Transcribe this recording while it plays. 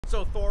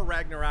So Thor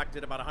Ragnarok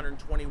did about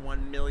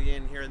 121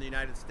 million here in the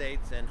United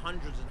States and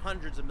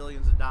hundreds of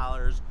millions of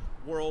dollars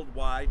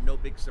worldwide. No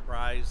big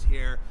surprise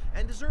here,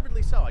 and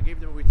deservedly so. I gave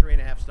the movie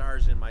 3.5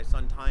 stars in my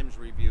Sun Times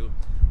review.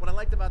 What I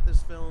liked about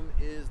this film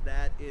is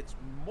that it's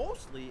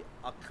mostly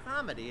a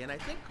comedy, and I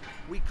think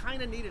we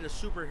kind of needed a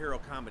superhero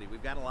comedy.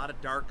 We've got a lot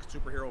of dark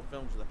superhero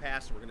films in the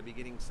past, and we're going to be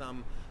getting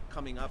some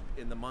coming up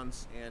in the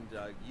months and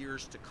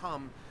years to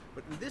come.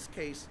 But in this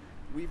case,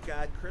 we've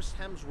got Chris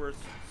Hemsworth's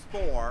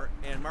Thor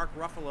and Mark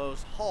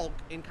Ruffalo's Hulk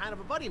in kind of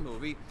a buddy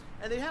movie,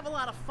 and they have a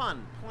lot of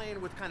fun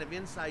playing with kind of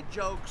inside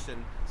jokes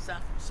and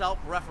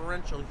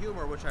self-referential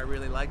humor, which I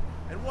really liked.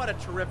 And what a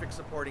terrific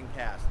supporting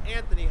cast.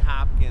 Anthony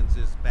Hopkins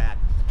is back.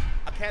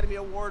 Academy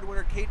Award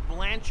winner Cate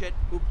Blanchett,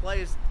 who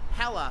plays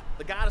Hela,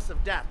 the goddess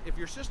of death. If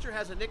your sister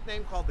has a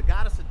nickname called the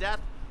goddess of death,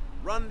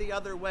 run the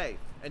other way.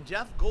 And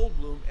Jeff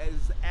Goldblum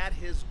is at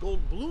his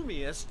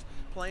Goldblumiest,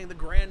 playing the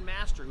Grand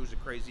Master, who's a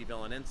crazy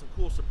villain, and some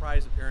cool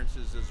surprise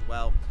appearances as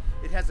well.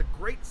 It has a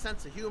great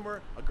sense of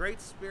humor, a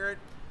great spirit,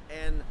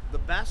 and the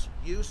best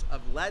use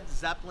of Led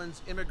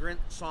Zeppelin's Immigrant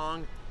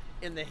Song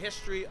in the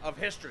history of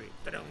history.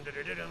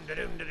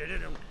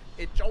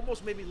 It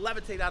almost made me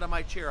levitate out of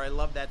my chair. I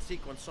love that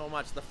sequence so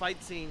much. The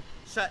fight scene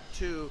set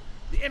to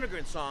the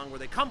Immigrant Song, where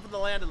they come from the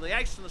land of the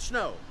ice and the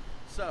snow.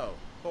 So,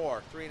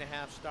 Thor,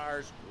 3.5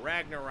 stars.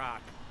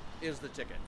 Ragnarok is the ticket.